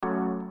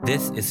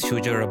This is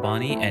Shuja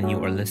Rabani, and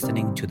you are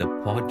listening to the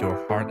Pod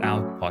Your Heart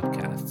Out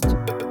podcast.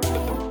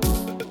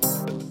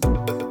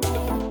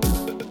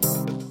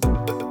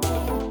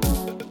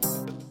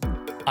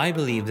 I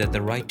believe that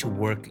the right to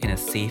work in a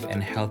safe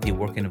and healthy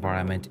work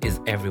environment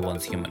is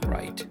everyone's human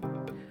right.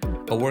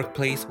 A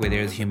workplace where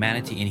there is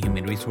humanity in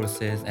human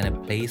resources and a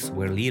place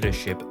where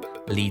leadership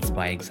leads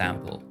by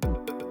example.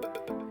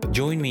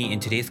 Join me in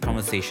today's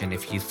conversation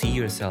if you see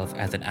yourself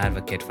as an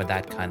advocate for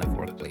that kind of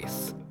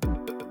workplace.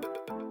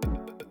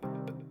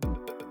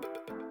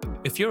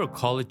 If you're a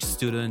college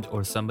student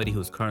or somebody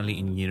who's currently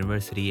in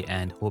university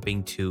and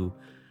hoping to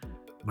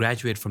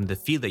graduate from the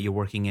field that you're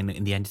working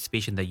in the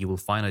anticipation that you will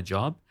find a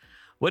job,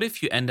 what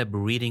if you end up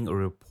reading a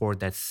report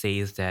that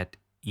says that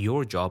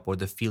your job or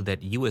the field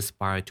that you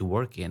aspire to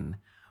work in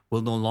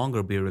will no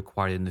longer be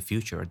required in the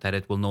future, that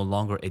it will no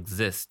longer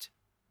exist?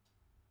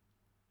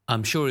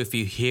 I'm sure if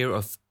you hear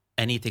of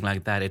anything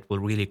like that, it will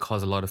really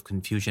cause a lot of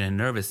confusion and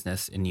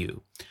nervousness in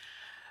you.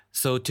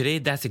 So today,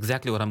 that's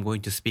exactly what I'm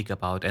going to speak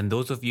about. And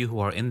those of you who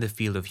are in the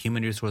field of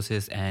human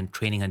resources and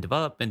training and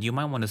development, you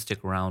might want to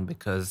stick around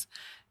because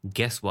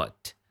guess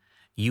what?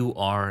 You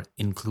are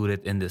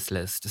included in this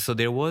list. So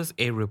there was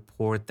a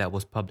report that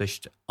was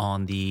published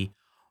on the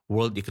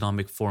World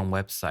Economic Forum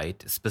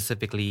website,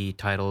 specifically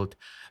titled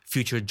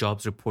Future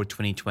Jobs Report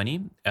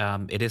 2020.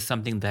 It is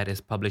something that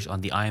is published on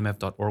the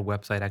IMF.org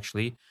website,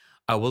 actually.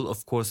 I will,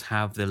 of course,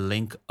 have the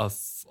link of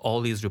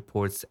all these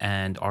reports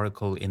and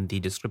article in the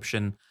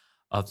description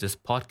of this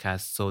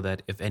podcast so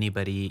that if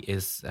anybody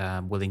is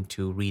willing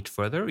to read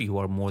further, you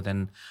are more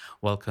than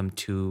welcome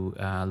to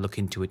look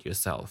into it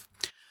yourself.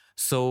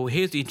 So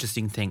here's the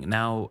interesting thing.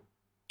 Now,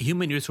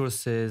 human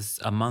resources,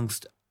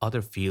 amongst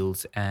other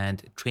fields,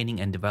 and training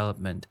and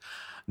development,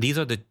 these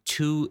are the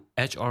two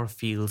HR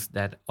fields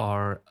that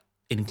are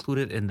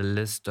included in the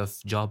list of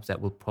jobs that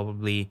will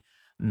probably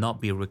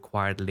not be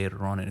required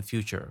later on in the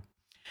future.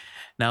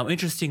 Now,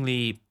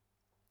 interestingly,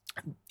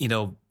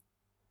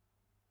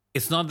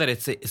 it's not that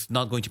it's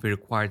not going to be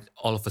required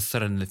all of a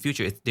sudden in the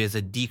future. There's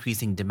a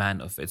decreasing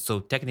demand of it.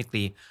 So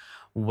technically,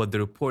 what the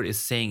report is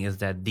saying is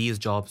that these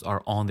jobs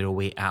are on their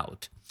way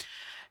out.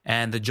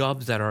 And the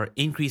jobs that are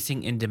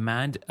increasing in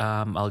demand,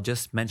 I'll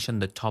just mention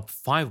the top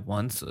 5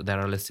 ones that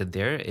are listed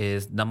there.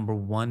 Is number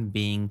 1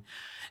 being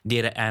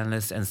data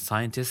analysts and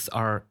scientists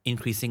are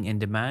increasing in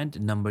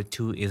demand. Number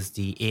 2 is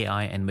the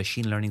AI and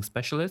machine learning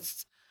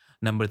specialists.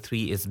 Number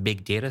 3 is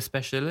big data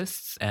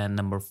specialists. And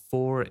number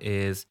 4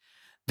 is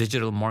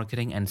digital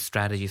marketing and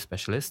strategy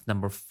specialists.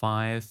 Number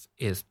 5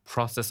 is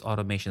process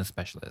automation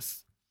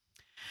specialists.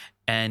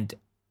 And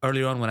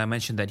earlier on, when I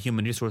mentioned that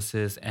human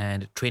resources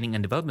and training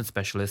and development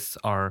specialists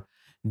are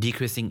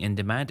decreasing in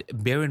demand,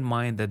 bear in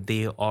mind that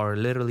they are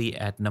literally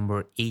at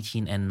number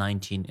 18 and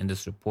 19 in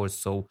this report.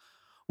 So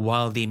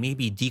while they may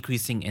be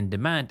decreasing in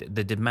demand,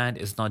 the demand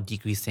is not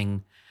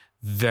decreasing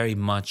very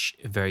much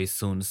very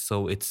soon.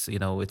 So it's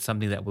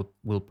something that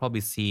we'll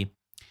probably see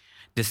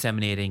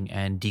disseminating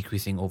and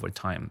decreasing over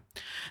time.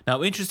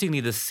 Now, interestingly,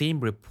 the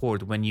same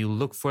report, when you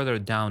look further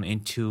down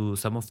into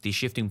some of the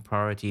shifting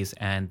priorities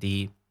and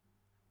the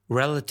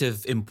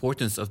relative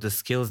importance of the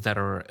skills that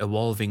are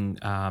evolving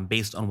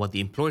based on what the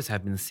employers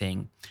have been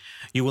saying,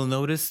 you will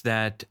notice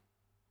that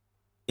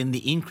in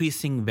the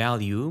increasing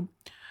value,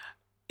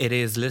 it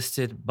is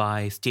listed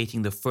by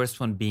stating the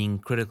first one being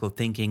critical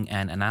thinking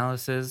and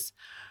analysis,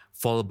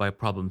 followed by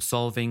problem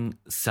solving,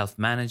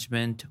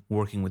 self-management,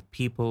 working with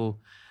people,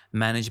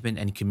 management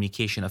and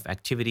communication of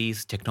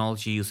activities,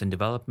 technology use and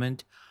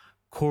development,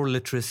 core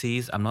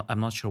literacies, I'm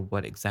not sure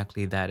what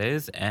exactly that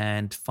is,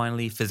 and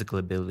finally physical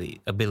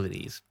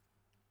abilities.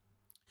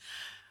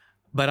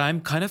 But I'm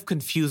kind of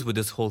confused with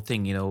this whole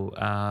thing,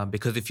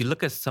 because if you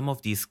look at some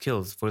of these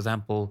skills, for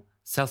example,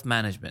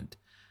 self-management,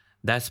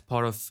 that's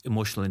part of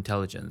emotional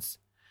intelligence.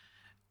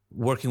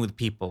 Working with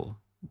people,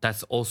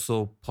 that's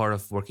also part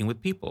of working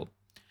with people.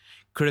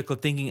 Critical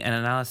thinking and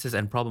analysis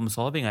and problem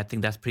solving, I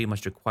think that's pretty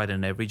much required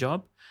in every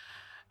job.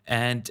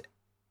 And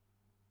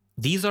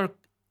these are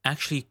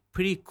actually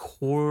pretty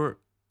core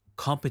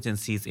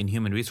competencies in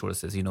human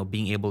resources,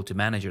 being able to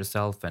manage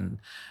yourself and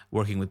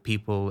working with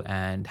people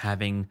and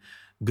having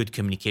good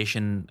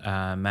communication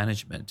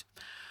management.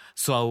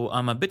 So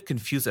I'm a bit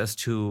confused as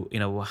to,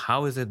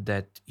 how is it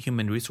that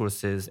human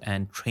resources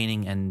and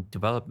training and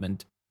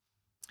development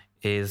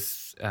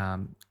is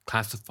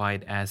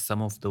classified as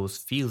some of those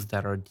fields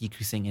that are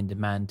decreasing in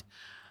demand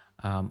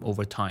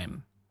over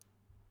time.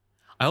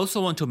 I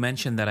also want to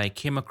mention that I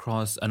came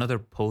across another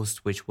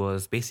post, which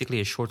was basically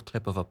a short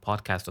clip of a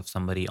podcast of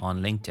somebody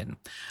on LinkedIn.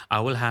 I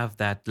will have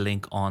that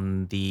link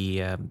on the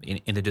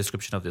in the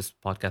description of this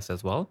podcast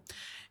as well,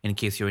 in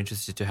case you're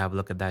interested to have a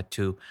look at that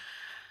too.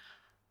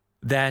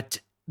 That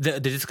the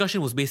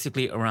discussion was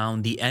basically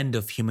around the end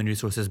of human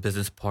resources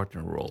business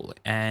partner role.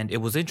 And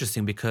it was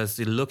interesting because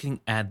looking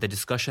at the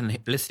discussion,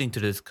 listening to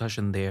the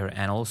discussion there,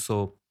 and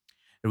also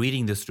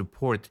reading this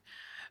report,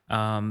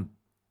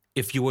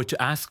 if you were to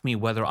ask me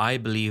whether I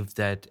believe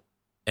that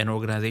an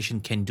organization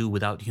can do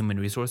without human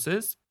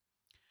resources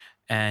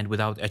and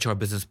without HR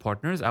business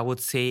partners, I would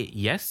say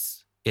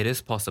yes, it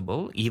is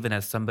possible. Even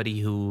as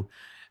somebody who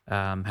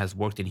has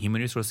worked in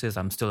human resources,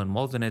 I'm still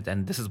involved in it,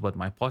 and this is what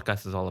my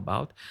podcast is all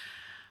about.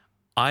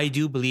 I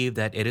do believe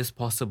that it is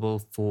possible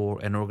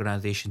for an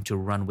organization to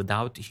run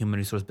without human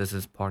resource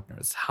business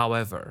partners.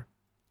 However,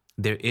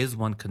 there is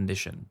one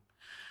condition.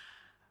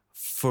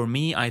 For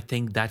me, I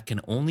think that can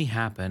only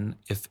happen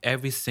if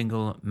every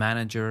single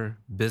manager,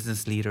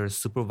 business leader,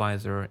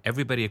 supervisor,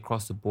 everybody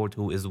across the board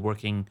who is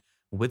working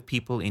with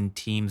people in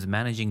teams,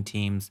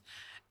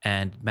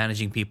 and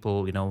managing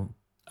people,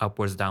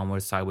 upwards,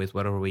 downwards, sideways,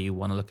 whatever way you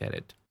want to look at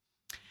it.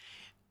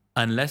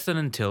 Unless and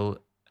until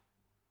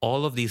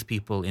all of these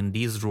people in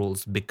these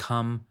roles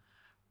become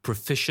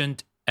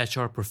proficient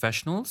HR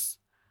professionals,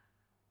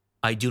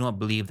 I do not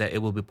believe that it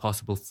will be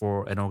possible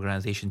for an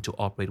organization to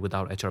operate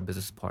without HR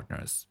business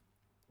partners.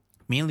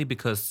 Mainly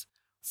because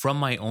from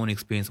my own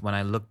experience, when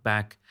I look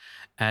back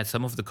at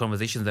some of the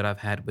conversations that I've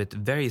had with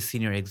very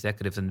senior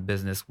executives in the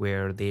business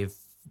where they've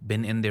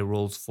been in their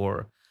roles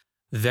for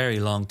a very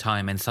long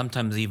time and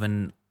sometimes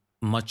even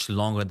much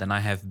longer than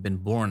I have been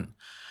born.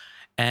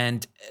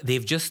 And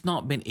they've just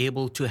not been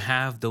able to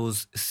have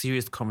those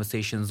serious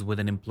conversations with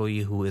an employee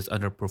who is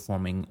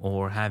underperforming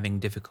or having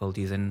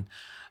difficulties in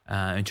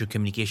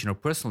intercommunication or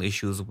personal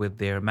issues with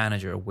their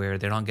manager where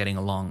they're not getting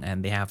along,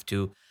 and they have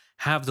to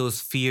have those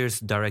fierce,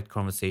 direct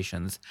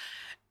conversations.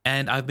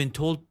 And I've been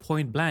told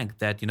point blank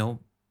that,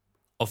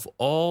 of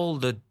all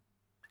the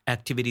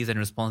activities and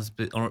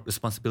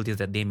responsibilities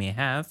that they may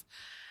have,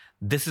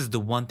 this is the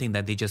one thing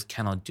that they just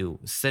cannot do.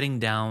 Sitting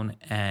down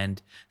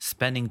and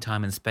spending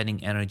time and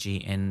spending energy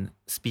in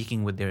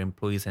speaking with their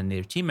employees and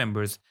their team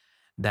members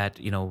that,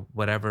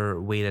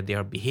 whatever way that they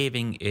are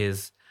behaving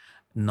is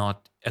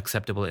not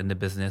acceptable in the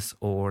business,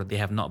 or they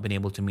have not been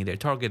able to meet their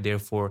target.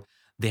 Therefore,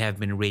 they have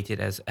been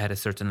rated as at a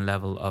certain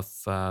level of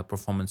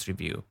performance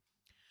review.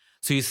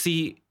 So you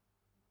see,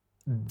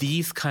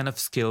 these kind of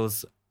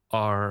skills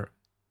are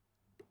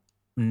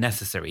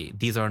necessary.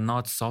 These are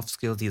not soft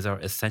skills. These are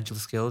essential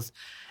skills.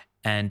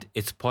 And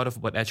it's part of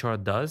what HR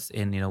does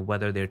in,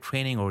 whether they're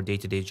training or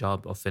day-to-day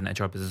job of an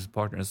HR business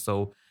partner.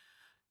 So,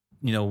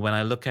 when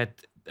I look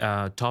at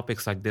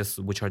topics like this,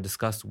 which are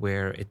discussed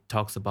where it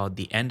talks about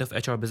the end of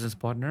HR business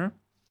partner,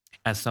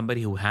 as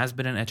somebody who has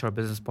been an HR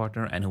business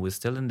partner and who is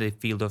still in the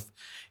field of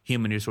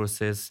human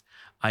resources,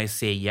 I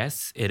say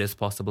yes, it is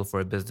possible for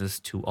a business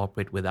to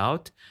operate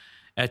without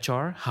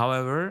HR.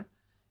 However,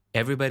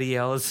 everybody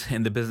else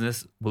in the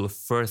business will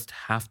first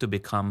have to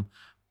become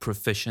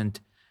proficient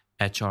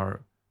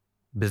HR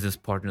business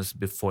partners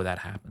before that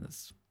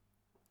happens.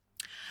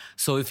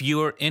 So if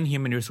you're in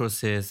human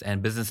resources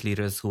and business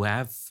leaders who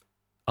have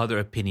other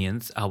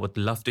opinions, I would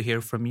love to hear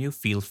from you.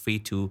 Feel free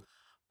to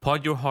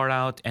pod your heart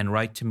out and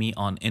write to me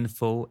on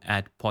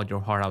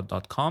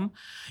info@podyourheartout.com.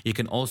 You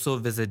can also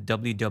visit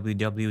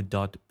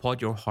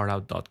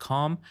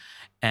www.podyourheartout.com,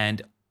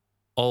 and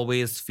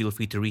always feel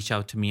free to reach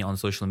out to me on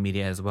social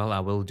media as well. I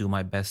will do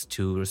my best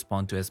to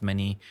respond to as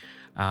many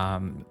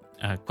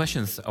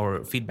questions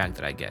or feedback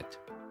that I get.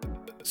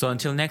 So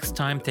until next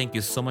time, thank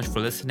you so much for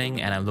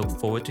listening, and I look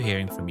forward to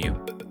hearing from you.